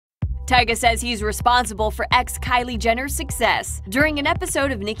Tyga says he's responsible for ex-Kylie Jenner's success. During an episode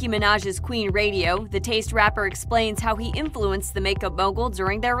of Nicki Minaj's Queen Radio, the Taste rapper explains how he influenced the makeup mogul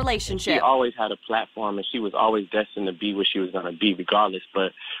during their relationship. She always had a platform, and she was always destined to be what she was going to be regardless.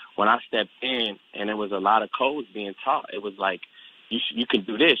 But when I stepped in and there was a lot of codes being taught, it was like, you can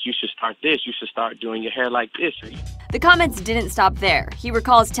do this, you should start this, you should start doing your hair like this. The comments didn't stop there. He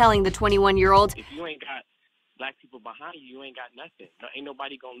recalls telling the 21-year-old, if you ain't got black people behind you, you ain't got nothing. Ain't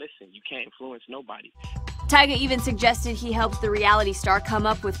nobody gonna listen. You can't influence nobody. Tyga even suggested he helped the reality star come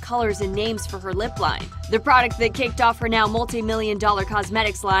up with colors and names for her lip line, the product that kicked off her now multi-million-dollar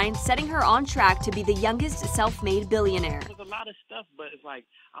cosmetics line, setting her on track to be the youngest self-made billionaire. There's a lot of stuff, but it's like,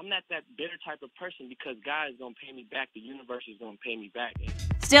 I'm not that bitter type of person because God is gonna pay me back. The universe is gonna pay me back.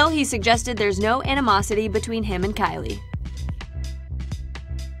 Still, he suggested there's no animosity between him and Kylie.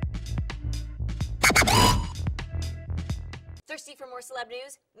 Thirsty for more celeb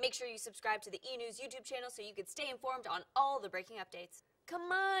news? Make sure you subscribe to the E! News YouTube channel so you can stay informed on all the breaking updates.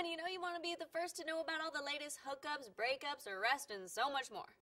 Come on, you know you want to be the first to know about all the latest hookups, breakups, arrests, and so much more.